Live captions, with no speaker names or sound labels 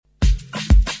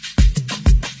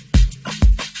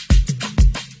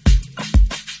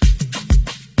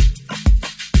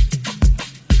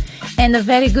And a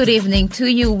very good evening to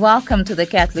you. Welcome to the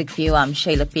Catholic View. I'm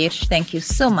Sheila Pierce. Thank you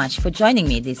so much for joining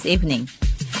me this evening.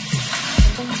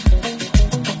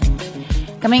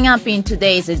 Coming up in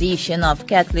today's edition of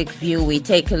Catholic View, we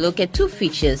take a look at two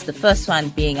features, the first one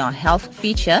being our health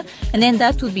feature, and then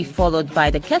that will be followed by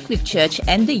the Catholic Church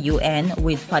and the UN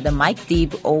with Father Mike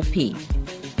Deeb, OP.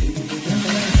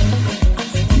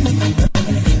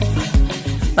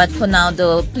 But for now,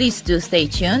 though, please do stay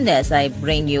tuned as I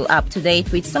bring you up to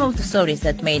date with some of the stories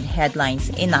that made headlines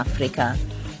in Africa.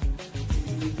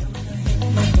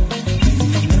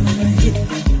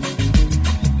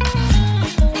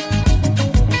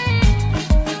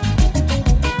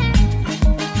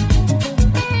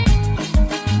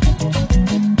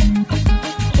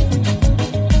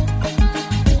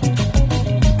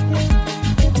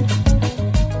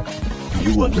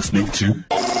 You are listening to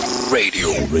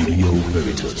Radio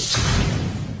Veritas.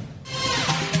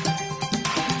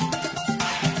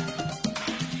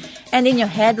 And in your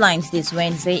headlines this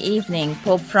Wednesday evening,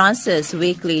 Pope Francis'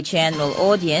 weekly general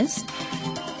audience,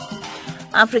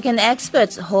 African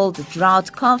experts hold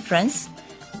drought conference,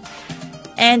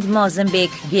 and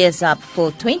Mozambique gears up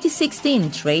for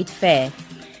 2016 trade fair.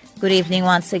 Good evening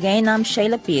once again, I'm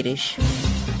Sheila Pirish.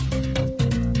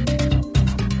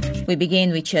 We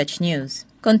begin with church news.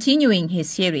 Continuing his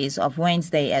series of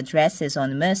Wednesday addresses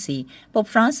on mercy, Pope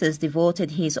Francis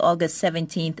devoted his August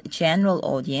 17th general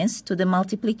audience to the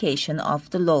multiplication of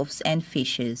the loaves and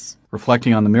fishes.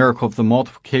 Reflecting on the miracle of the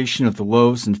multiplication of the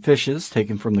loaves and fishes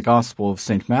taken from the Gospel of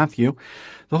St. Matthew,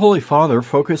 the Holy Father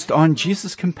focused on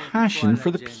Jesus' compassion for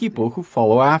the people who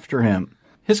follow after him.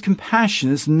 His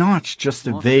compassion is not just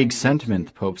a vague sentiment,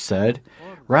 the Pope said.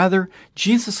 Rather,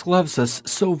 Jesus loves us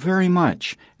so very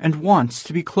much and wants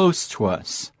to be close to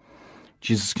us.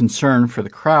 Jesus' concern for the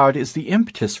crowd is the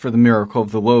impetus for the miracle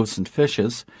of the loaves and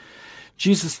fishes.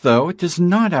 Jesus, though, does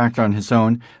not act on his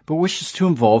own, but wishes to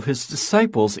involve his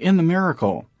disciples in the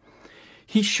miracle.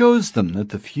 He shows them that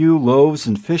the few loaves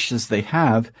and fishes they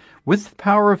have, with the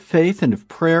power of faith and of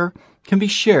prayer, can be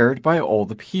shared by all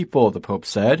the people, the Pope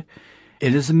said.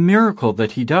 It is a miracle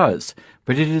that he does,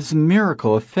 but it is a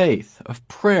miracle of faith, of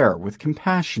prayer with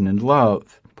compassion and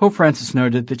love. Pope Francis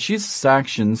noted that Jesus'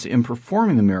 actions in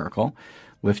performing the miracle,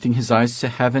 lifting his eyes to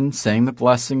heaven, saying the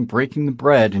blessing, breaking the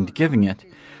bread, and giving it,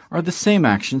 are the same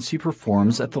actions he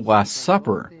performs at the Last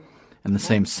Supper, and the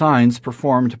same signs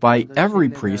performed by every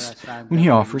priest when he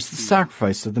offers the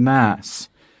sacrifice of the Mass.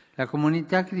 La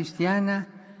comunità cristiana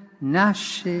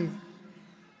nasce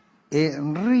e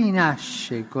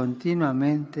rinasce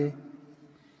continuamente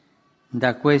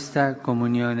da questa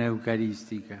comunione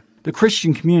eucaristica. The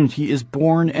Christian community is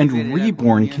born and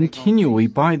reborn continually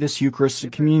by this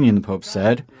Eucharistic communion, the Pope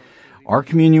said. Our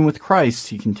communion with Christ,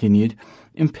 he continued,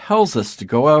 impels us to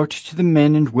go out to the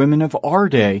men and women of our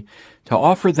day to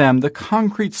offer them the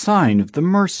concrete sign of the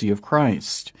mercy of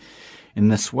Christ. In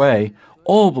this way,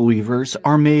 all believers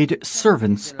are made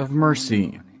servants of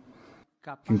mercy.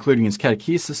 Concluding his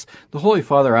catechesis, the Holy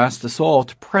Father asked us all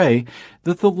to pray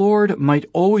that the Lord might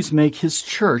always make his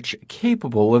Church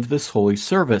capable of this holy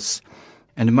service,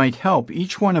 and might help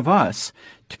each one of us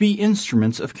to be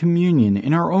instruments of communion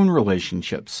in our own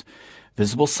relationships,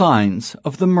 visible signs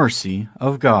of the mercy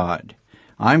of God.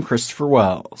 I'm Christopher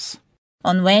Wells.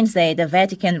 On Wednesday, the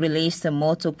Vatican released a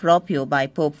motu proprio by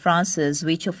Pope Francis,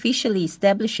 which officially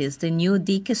establishes the new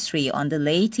dicastery on the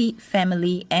laity,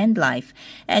 family, and life.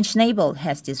 And Schnabel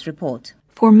has this report.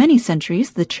 For many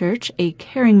centuries, the Church, a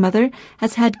caring mother,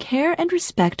 has had care and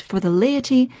respect for the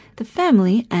laity, the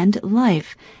family, and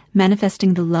life,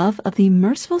 manifesting the love of the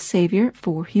merciful Savior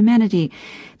for humanity.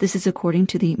 This is according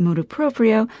to the motu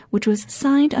proprio, which was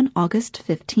signed on August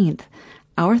 15th.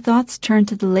 Our thoughts turn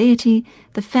to the laity,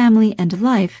 the family, and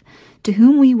life, to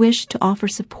whom we wish to offer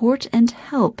support and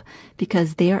help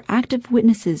because they are active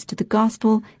witnesses to the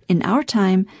gospel in our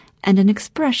time and an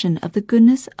expression of the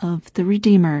goodness of the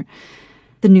Redeemer.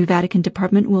 The new Vatican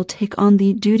department will take on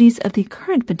the duties of the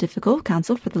current Pontifical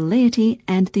Council for the Laity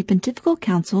and the Pontifical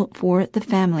Council for the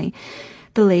Family.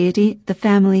 The laity, the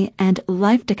family, and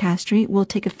life dicastery will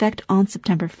take effect on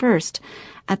September 1st.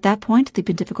 At that point, the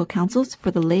Pontifical Councils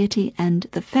for the laity and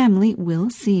the family will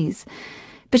cease.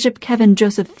 Bishop Kevin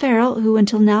Joseph Farrell, who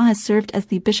until now has served as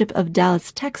the Bishop of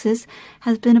Dallas, Texas,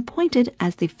 has been appointed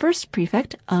as the first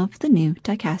prefect of the new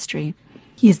dicastery.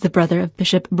 He is the brother of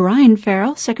Bishop Brian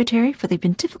Farrell, Secretary for the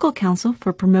Pontifical Council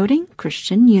for Promoting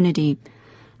Christian Unity.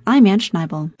 I'm Ann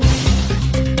Schneibel.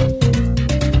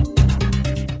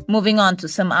 Moving on to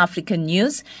some African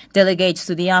news, delegates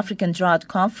to the African Drought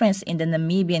Conference in the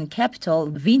Namibian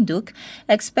capital, Windhoek,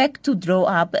 expect to draw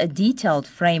up a detailed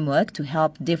framework to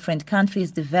help different countries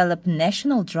develop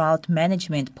national drought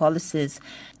management policies.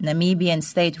 Namibian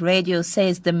State Radio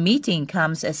says the meeting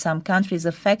comes as some countries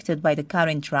affected by the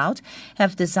current drought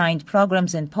have designed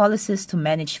programs and policies to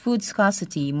manage food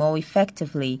scarcity more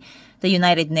effectively. The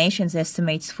United Nations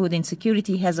estimates food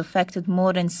insecurity has affected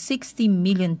more than 60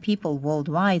 million people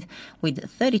worldwide, with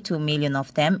 32 million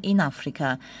of them in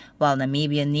Africa, while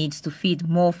Namibia needs to feed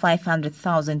more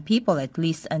 500,000 people at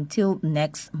least until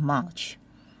next March.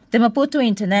 The Maputo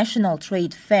International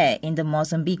Trade Fair in the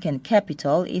Mozambican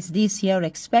capital is this year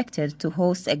expected to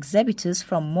host exhibitors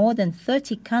from more than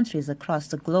 30 countries across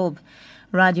the globe.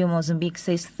 Radio Mozambique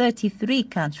says 33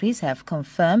 countries have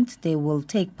confirmed they will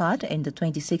take part in the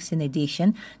 2016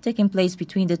 edition, taking place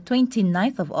between the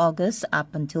 29th of August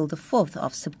up until the 4th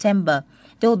of September.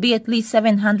 There will be at least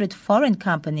 700 foreign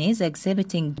companies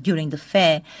exhibiting during the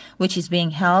fair, which is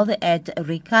being held at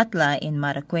Ricatla in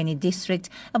Marakwene district,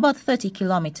 about 30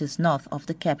 kilometers north of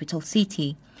the capital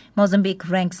city. Mozambique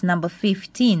ranks number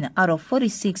 15 out of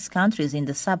 46 countries in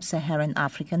the sub-Saharan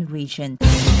African region.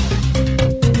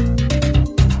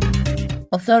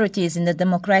 Authorities in the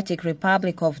Democratic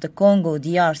Republic of the Congo,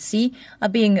 DRC, are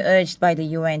being urged by the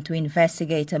UN to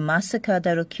investigate a massacre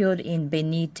that occurred in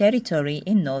Beni territory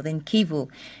in northern Kivu.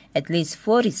 At least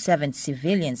 47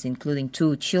 civilians, including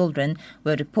 2 children,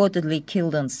 were reportedly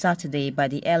killed on Saturday by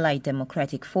the Allied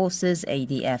Democratic Forces,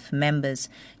 ADF members.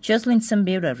 Jocelyn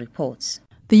Sambira reports.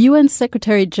 The UN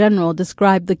Secretary-General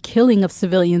described the killing of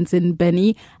civilians in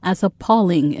Beni as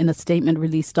appalling in a statement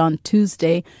released on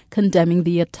Tuesday, condemning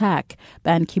the attack.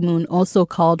 Ban Ki-moon also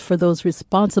called for those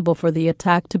responsible for the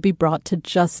attack to be brought to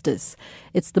justice.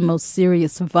 It's the most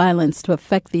serious violence to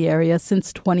affect the area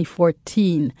since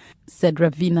 2014, said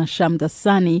Ravina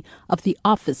Shamdasani of the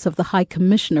Office of the High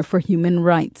Commissioner for Human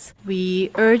Rights.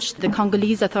 We urged the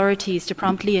Congolese authorities to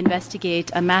promptly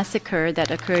investigate a massacre that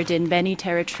occurred in Beni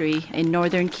territory in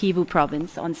northern Kivu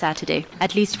province on Saturday.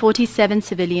 At least 47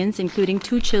 civilians, including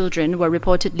 2 children, were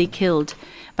reportedly killed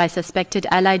by suspected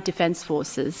Allied Defense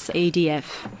Forces,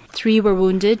 ADF. 3 were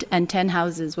wounded and 10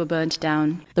 houses were burnt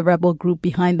down. The rebel group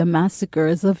behind the massacre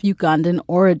is of Ugandan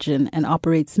origin and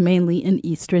operates mainly in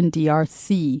eastern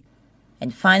DRC.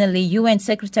 And finally, UN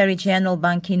Secretary-General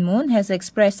Ban Ki-moon has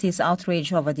expressed his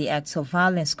outrage over the acts of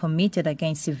violence committed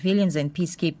against civilians and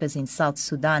peacekeepers in South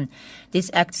Sudan.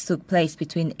 These acts took place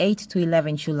between 8 to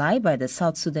 11 July by the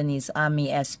South Sudanese Army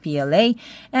SPLA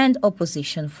and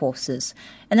opposition forces.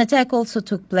 An attack also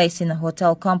took place in a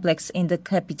hotel complex in the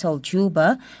capital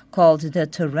Juba called the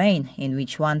Terrain, in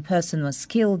which 1 person was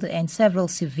killed and several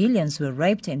civilians were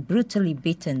raped and brutally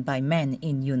beaten by men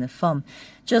in uniform.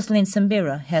 Jocelyn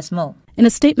Sambira has more. In a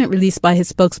statement released by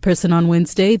his spokesperson on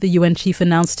Wednesday, the UN chief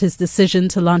announced his decision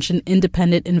to launch an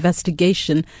independent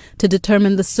investigation to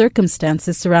determine the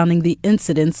circumstances surrounding the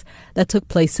incidents that took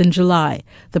place in July.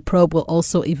 The probe will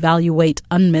also evaluate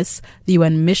UNMISS, the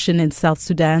UN mission in South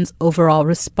Sudan's overall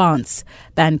response.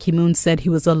 Ban Ki-moon said he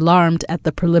was alarmed at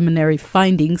the preliminary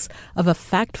findings of a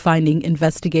fact-finding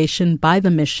investigation by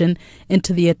the mission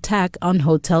into the attack on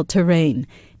Hotel Terrain.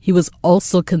 He was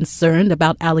also concerned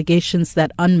about allegations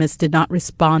that UNMISS did not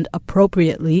respond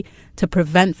appropriately to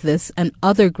prevent this and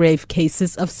other grave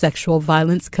cases of sexual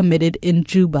violence committed in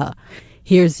Juba.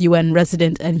 Here's UN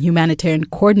resident and humanitarian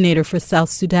coordinator for South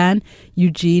Sudan,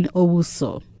 Eugene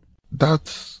Owusu.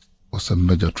 That was a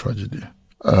major tragedy.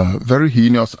 A very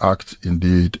heinous act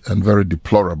indeed, and very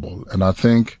deplorable. And I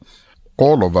think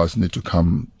all of us need to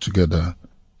come together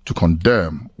to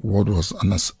condemn what was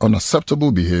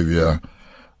unacceptable behavior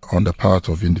on the part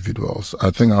of individuals. I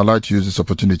think I'd like to use this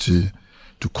opportunity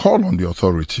to call on the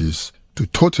authorities to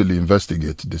totally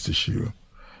investigate this issue.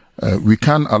 We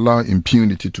can't allow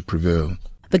impunity to prevail.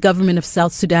 The government of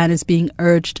South Sudan is being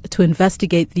urged to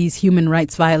investigate these human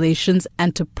rights violations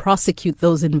and to prosecute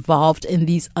those involved in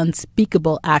these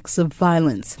unspeakable acts of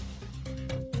violence.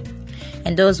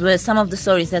 And those were some of the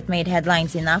stories that made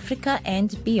headlines in Africa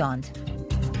and beyond.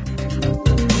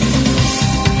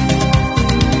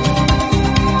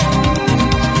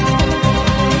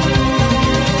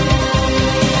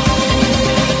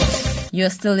 You're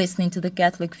still listening to The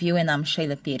Catholic View, and I'm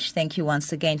Sheila Pierce. Thank you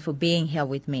once again for being here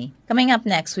with me. Coming up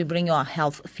next, we bring you our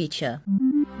health feature.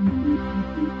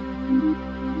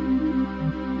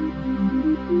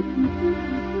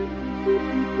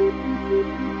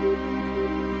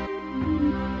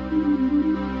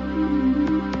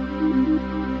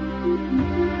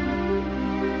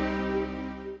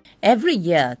 Every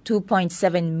year,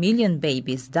 2.7 million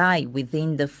babies die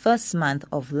within the first month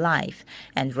of life,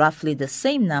 and roughly the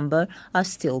same number are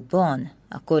stillborn,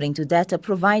 according to data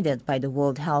provided by the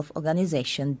World Health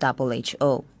Organization,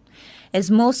 WHO.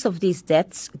 As most of these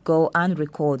deaths go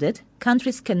unrecorded,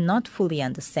 countries cannot fully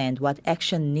understand what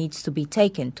action needs to be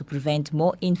taken to prevent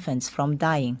more infants from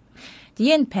dying.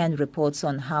 Diane Penn reports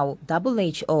on how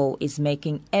WHO is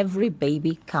making every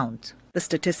baby count. The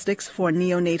statistics for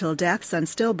neonatal deaths and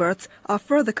stillbirths are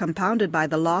further compounded by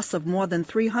the loss of more than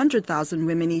 300,000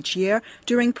 women each year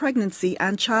during pregnancy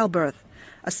and childbirth.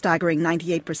 A staggering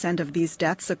 98% of these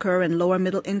deaths occur in lower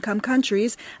middle-income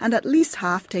countries, and at least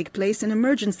half take place in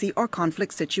emergency or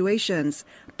conflict situations.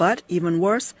 But, even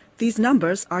worse, these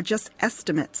numbers are just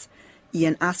estimates.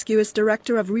 Ian Askew is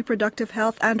Director of Reproductive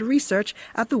Health and Research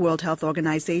at the World Health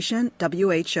Organization,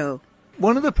 WHO.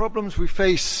 One of the problems we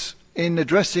face in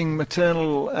addressing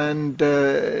maternal and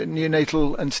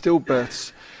neonatal and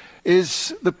stillbirths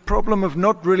is the problem of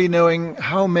not really knowing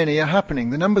how many are happening.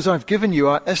 The numbers I've given you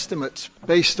are estimates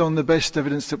based on the best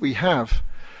evidence that we have.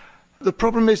 The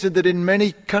problem is that in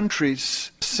many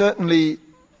countries, certainly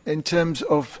in terms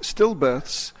of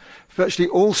stillbirths, virtually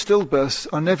all stillbirths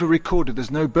are never recorded. There's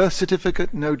no birth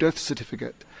certificate, no death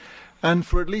certificate. And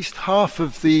for at least half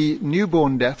of the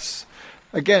newborn deaths,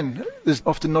 again, there's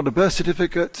often not a birth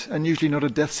certificate and usually not a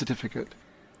death certificate.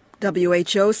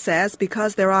 WHO says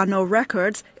because there are no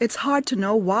records, it's hard to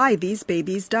know why these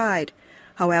babies died.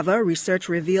 However, research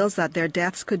reveals that their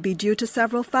deaths could be due to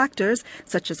several factors,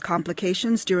 such as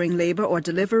complications during labor or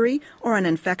delivery, or an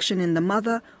infection in the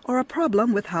mother, or a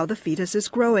problem with how the fetus is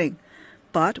growing.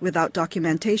 But without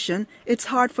documentation, it's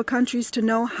hard for countries to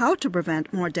know how to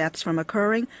prevent more deaths from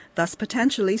occurring, thus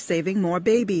potentially saving more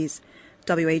babies.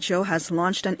 WHO has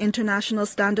launched an international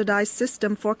standardized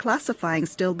system for classifying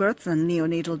stillbirths and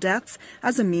neonatal deaths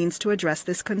as a means to address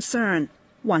this concern.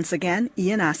 Once again,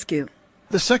 Ian Askew.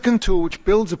 The second tool which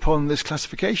builds upon this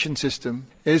classification system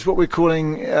is what we're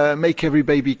calling Make Every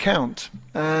Baby Count.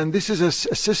 And this is a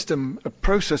system, a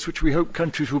process which we hope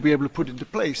countries will be able to put into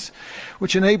place,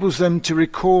 which enables them to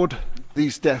record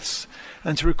these deaths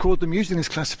and to record them using this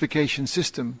classification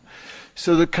system,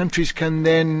 so that countries can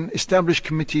then establish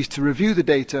committees to review the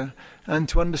data and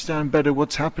to understand better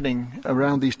what's happening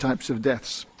around these types of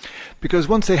deaths. Because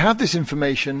once they have this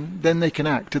information, then they can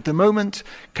act. At the moment,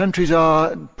 countries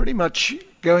are pretty much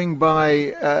going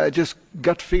by just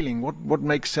gut feeling, what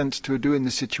makes sense to do in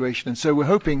this situation. And so we're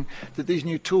hoping that these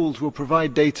new tools will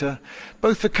provide data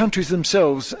both for countries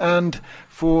themselves and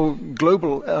for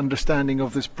global understanding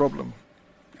of this problem.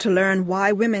 To learn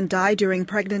why women die during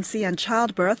pregnancy and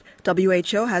childbirth,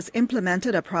 WHO has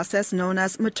implemented a process known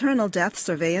as maternal death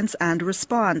surveillance and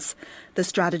response. The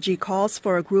strategy calls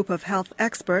for a group of health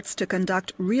experts to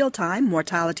conduct real-time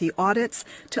mortality audits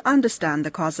to understand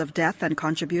the cause of death and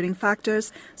contributing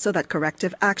factors so that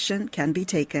corrective action can be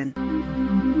taken.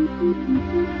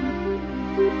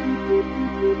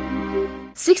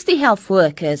 60 health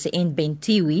workers in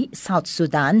Bentiwi, South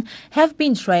Sudan, have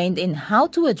been trained in how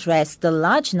to address the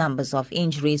large numbers of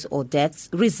injuries or deaths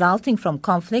resulting from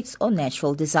conflicts or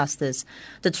natural disasters.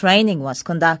 The training was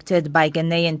conducted by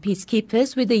Ghanaian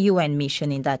peacekeepers with the UN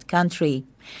mission in that country.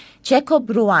 Jacob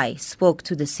Ruai spoke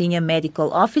to the senior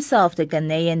medical officer of the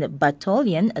Ghanaian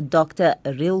battalion, Dr.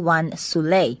 Rilwan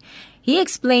Suley. He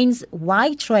explains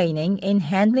why training in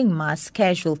handling mass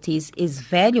casualties is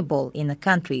valuable in a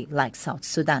country like South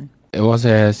Sudan. It was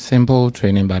a simple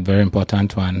training but very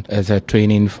important one. It's a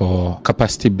training for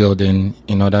capacity building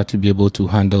in order to be able to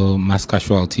handle mass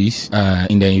casualties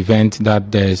in the event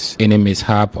that there's any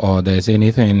mishap or there's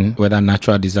anything, whether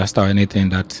natural disaster or anything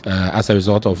that as a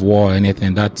result of war or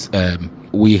anything that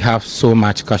we have so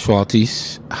much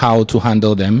casualties, how to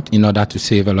handle them in order to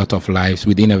save a lot of lives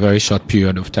within a very short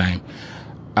period of time.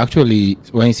 Actually,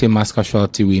 when you say mass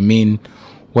casualty, we mean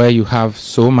where you have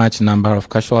so much number of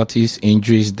casualties,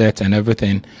 injuries, death, and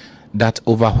everything that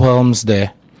overwhelms the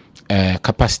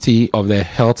capacity of the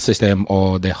health system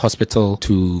or the hospital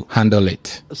to handle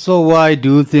it. So why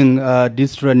do you think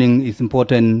this training is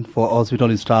important for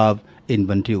hospital staff in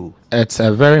Bantu? It's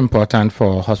very important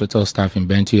for hospital staff in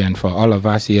Bantu and for all of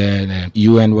us here, the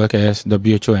UN workers,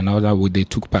 WHO and all that, they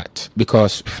took part.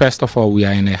 Because first of all, we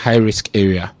are in a high-risk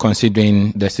area,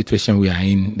 considering the situation we are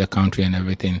in, the country and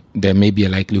everything. There may be a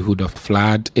likelihood of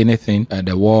flood, anything,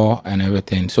 the war and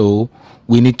everything. So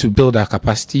we need to build our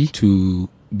capacity to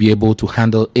be able to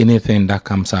handle anything that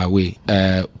comes our way.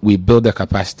 We build the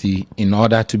capacity in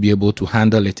order to be able to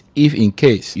handle it. If in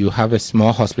case you have a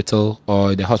small hospital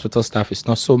or the hospital staff is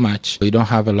not so much, you don't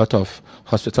have a lot of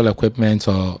hospital equipment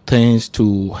or things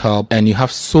to help, and you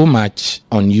have so much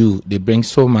on you, they bring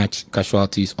so much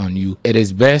casualties on you. It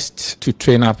is best to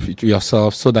train up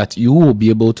yourself so that you will be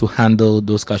able to handle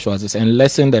those casualties and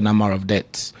lessen the number of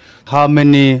deaths. How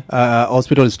many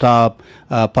hospital staff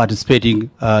participating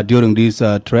during this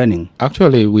training?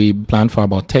 Actually, we planned for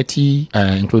about 30,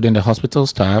 including the hospital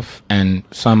staff and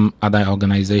some other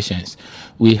organizations.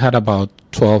 We had about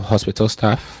 12 hospital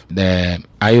staff. The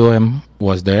IOM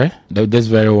was there. This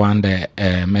very one, the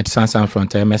Médecins Sans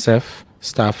Frontières, MSF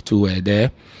staff too were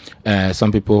there.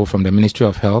 Some people from the Ministry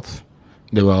of Health,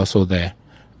 they were also there.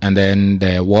 And then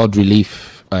the World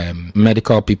Relief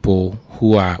medical people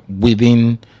who are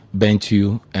within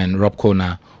Bentiu and Rob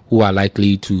Kona, who are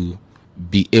likely to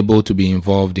be able to be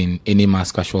involved in any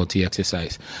mass casualty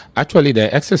exercise. Actually,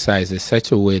 the exercise is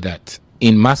such a way that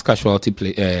in mass casualty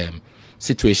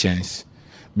situations,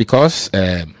 because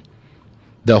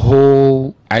the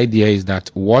whole idea is that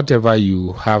whatever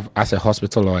you have as a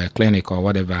hospital or a clinic or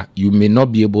whatever, you may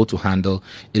not be able to handle.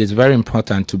 It is very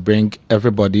important to bring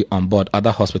everybody on board,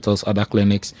 other hospitals, other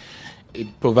clinics. It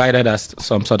provided us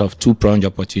some sort of two-pronged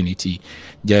opportunity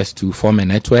just to form a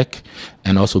network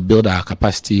and also build our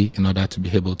capacity in order to be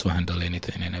able to handle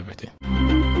anything and everything.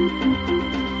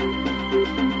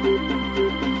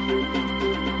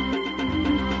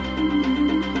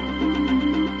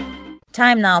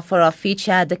 Time now for our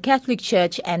feature, The Catholic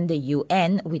Church and the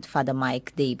UN, with Father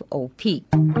Mike Dabe, OP.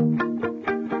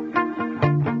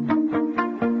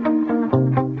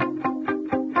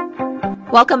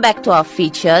 Welcome back to our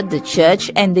feature, The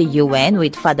Church and the UN,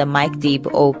 with Father Mike Dabe,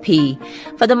 OP.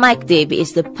 Father Mike Dabe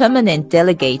is the permanent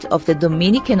delegate of the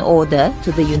Dominican Order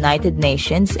to the United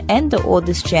Nations and the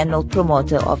Order's general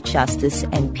promoter of justice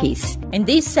and peace. In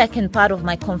this second part of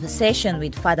my conversation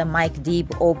with Father Mike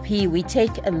Dabe, OP, we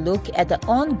take a look at the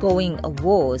ongoing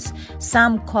wars.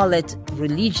 Some call it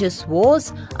religious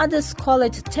wars, others call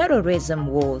it terrorism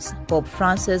wars. Pope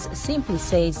Francis simply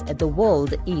says the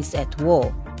world is at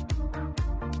war.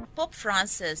 Pope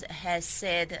Francis has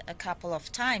said a couple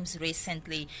of times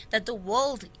recently that the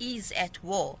world is at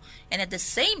war. And at the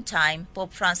same time,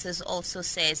 Pope Francis also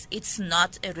says it's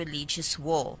not a religious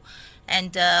war.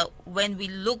 And when we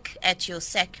look at your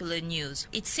secular news,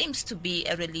 it seems to be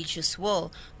a religious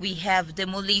war. We have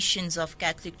demolitions of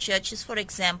Catholic churches, for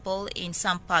example, in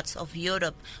some parts of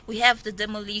Europe. We have the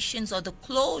demolitions or the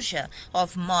closure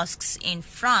of mosques in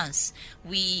France.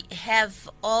 We have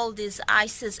all these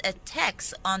ISIS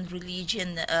attacks on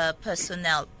religion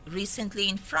personnel. Recently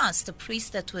in France, the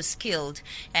priest that was killed,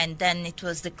 and then it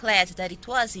was declared that it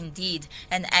was indeed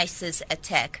an ISIS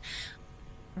attack.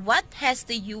 What has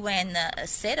the UN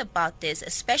said about this,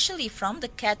 especially from the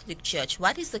Catholic Church?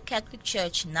 What is the Catholic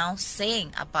Church now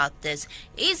saying about this?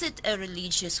 Is it a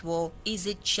religious war? Is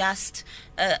it just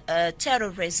a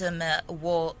terrorism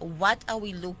war? What are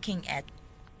we looking at?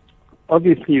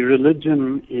 Obviously,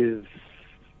 religion is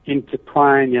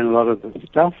intertwined in a lot of the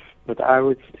stuff, but I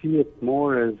would see it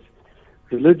more as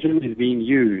religion is being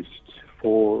used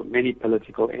for many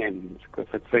political ends, because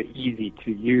it's so easy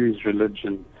to use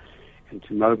religion and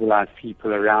to mobilize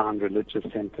people around religious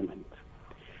sentiment.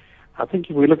 I think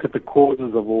if we look at the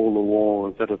causes of all the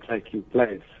wars that are taking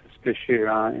place, especially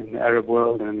around in the Arab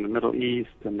world and in the Middle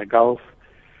East and the Gulf,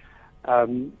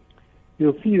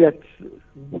 you'll see that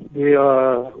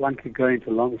one could go into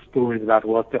long stories about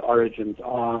what the origins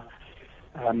are.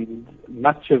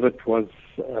 Much of it was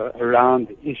around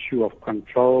the issue of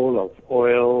control of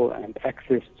oil and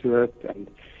access to it,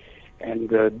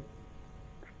 and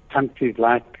countries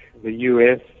like the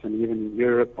US and even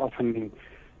Europe often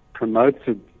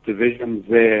promoted divisions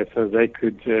there so they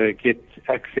could get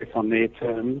access on their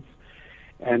terms.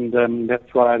 And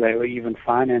that's why they were even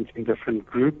financing different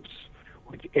groups,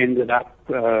 which ended up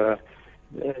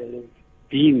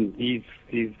being these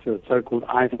so-called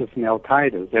ISIS and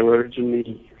Al-Qaeda. They were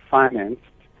originally financed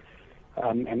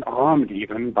and armed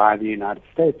even by the United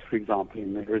States, for example,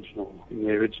 in the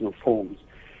original forms.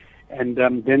 And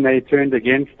then they turned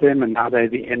against them, and now they're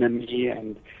the enemy.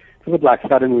 And it's a bit like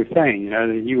Saddam Hussein,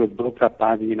 he was built up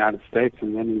by the United States,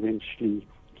 and then eventually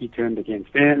he turned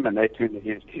against them, and they turned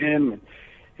against him,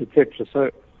 etc.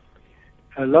 So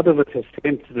a lot of it has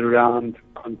centered around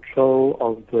control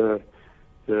of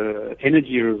the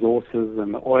energy resources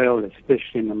and the oil,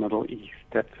 especially in the Middle East.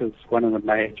 That is one of the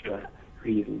major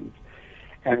reasons.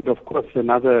 And of course,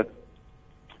 another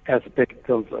aspect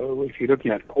of, if you're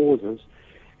looking at causes,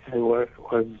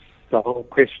 was the whole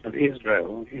question of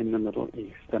Israel in the Middle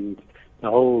East, and the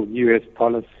whole U.S.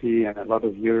 policy and a lot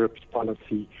of Europe's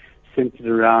policy centered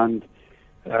around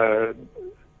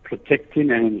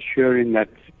protecting and ensuring that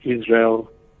Israel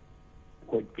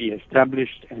would be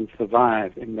established and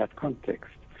survive in that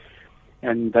context.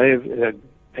 And they've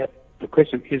the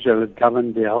question of Israel has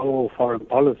governed their whole foreign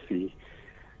policy,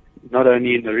 not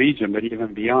only in the region but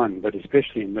even beyond, but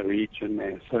especially in the region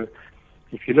there. So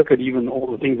if you look at even all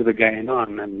the things that are going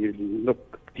on and you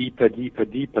look deeper,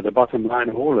 the bottom line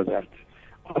of all of that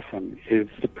often is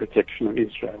the protection of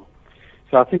Israel.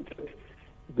 So I think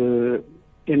that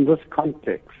in this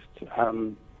context,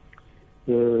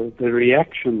 the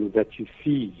reactions that you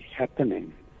see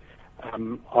happening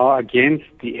are against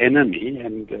the enemy,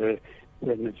 and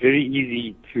it's very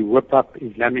easy to whip up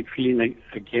Islamic feeling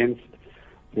against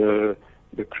the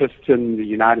Christian, the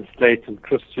United States and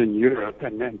Christian Europe,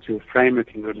 and then to frame it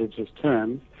in religious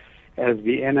terms as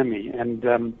the enemy.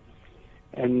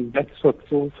 And that's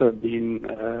what's also been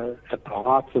at the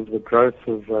heart of the growth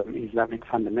of Islamic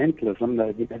fundamentalism.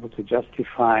 They've been able to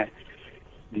justify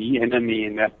the enemy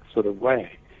in that sort of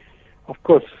way. Of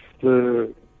course,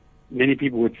 many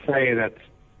people would say that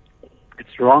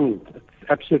it's wrong, it's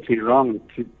absolutely wrong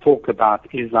to talk about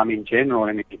Islam in general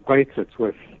and equate it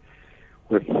with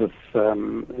this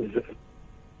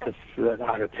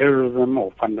either terrorism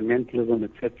or fundamentalism,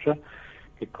 etc.,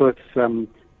 because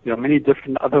there are many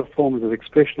different other forms of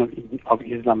expression of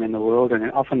Islam in the world, and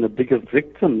often the biggest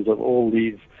victims of all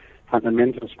these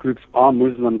fundamentalist groups are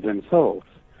Muslims themselves.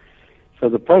 So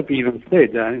the Pope even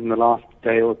said in the last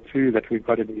day or two that we've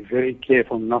got to be very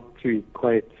careful not to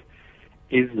equate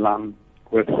Islam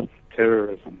with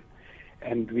terrorism.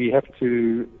 And we have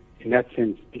to, in that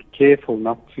sense, be careful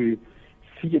not to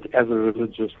see it as a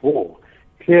religious war.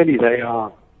 Clearly they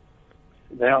are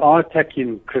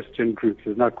attacking Christian groups,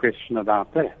 there's no question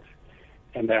about that.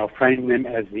 And they are framing them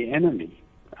as the enemy.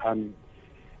 And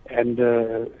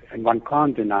one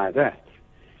can't deny that.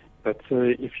 But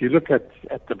if you look at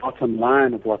the bottom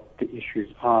line of what the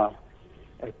issues are,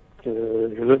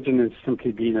 religion is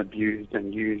simply being abused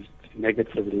and used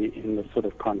negatively in this sort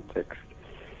of context,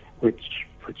 which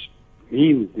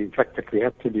means, in fact, that we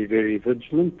have to be very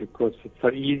vigilant because it's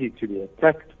so easy to be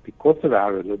attacked because of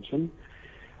our religion.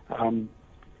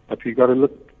 But we've got to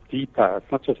look deeper.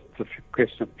 It's not just a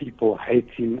question of people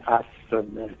hating us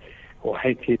or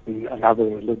hating another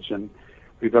religion.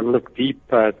 We've got to look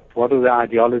deeper at what are the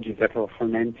ideologies that are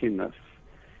fermenting this.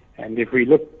 And if we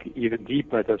look even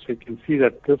deeper at this, we can see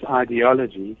that this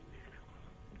ideology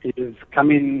is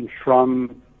coming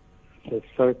from the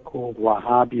so-called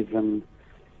Wahhabism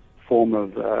form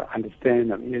of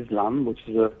understanding of Islam, which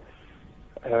is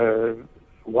it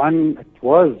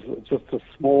was just a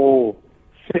small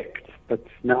sect, but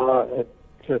now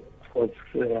it was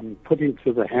put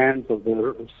into the hands of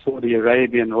the Saudi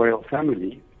Arabian royal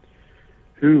family,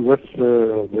 who, with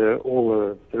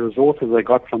all the resources they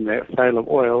got from their sale of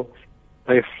oil,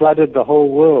 they flooded the whole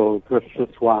world with this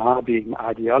Wahhabi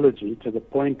ideology to the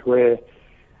point where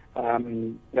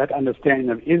that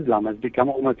understanding of Islam has become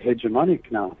almost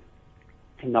hegemonic now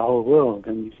in the whole world,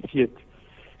 and you see it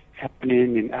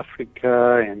happening in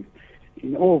Africa and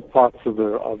in all parts of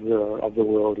the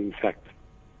world, in fact.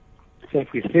 So if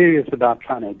we're serious about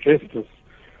trying to address this,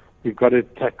 we've got to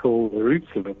tackle the roots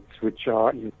of it, which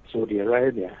are in Saudi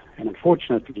Arabia. And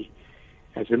unfortunately,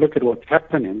 as we look at what's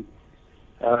happening,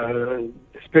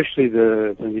 especially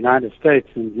the United States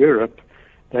and Europe,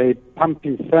 they pump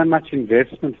in so much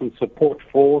investment and support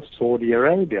for Saudi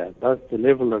Arabia, both the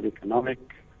level of economic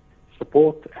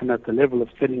support and at the level of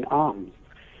selling arms.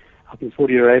 I think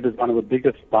Saudi Arabia is one of the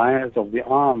biggest buyers of the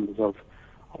arms of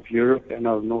Europe and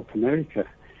of North America.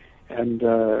 And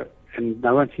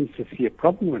no one seems to see a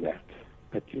problem with that.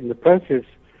 But in the process,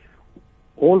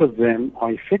 all of them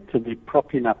are effectively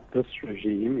propping up this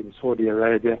regime in Saudi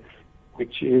Arabia,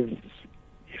 which is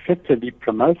effectively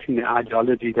promoting the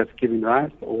ideology that's giving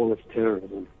rise to all this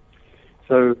terrorism.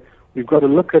 So we've got to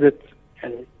look at it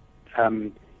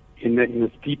in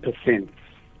this deeper sense,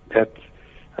 that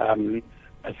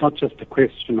it's not just a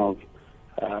question of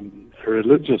a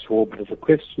religious war, but it's a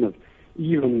question of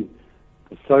even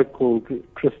the so-called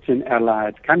Christian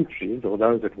allied countries, or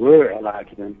those that were allied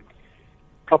to them,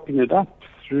 propping it up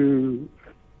through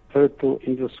total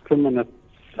indiscriminate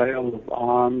sale of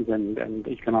arms and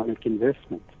economic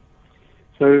investment.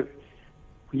 So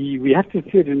we have to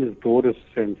see it in this broader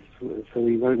sense. So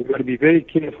we've got to be very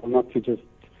careful not to just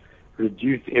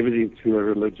reduce everything to a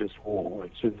religious war,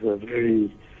 which is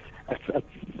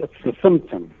it's a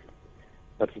symptom,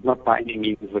 but it's not by any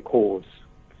means the cause.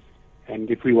 And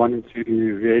if we wanted to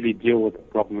really deal with the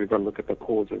problem, we've got to look at the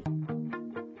causes.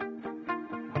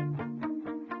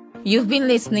 You've been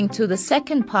listening to the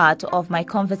second part of my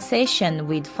conversation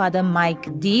with Father Mike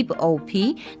Deeb, OP,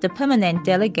 the permanent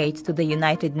delegate to the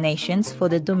United Nations for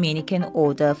the Dominican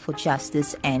Order for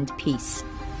Justice and Peace.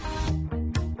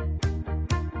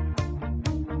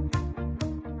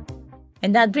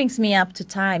 And that brings me up to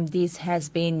time. This has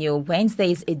been your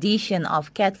Wednesday's edition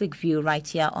of Catholic View right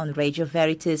here on Radio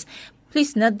Veritas.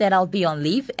 Please note that I'll be on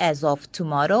leave as of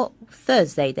tomorrow,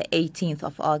 Thursday, the 18th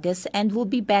of August, and we'll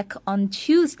be back on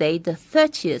Tuesday, the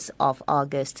 30th of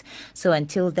August. So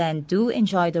until then, do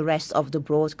enjoy the rest of the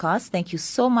broadcast. Thank you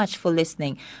so much for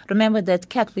listening. Remember that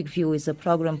Catholic View is a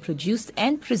program produced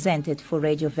and presented for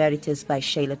Radio Veritas by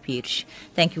Sheila Pirsch.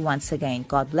 Thank you once again.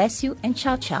 God bless you and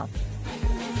ciao, ciao.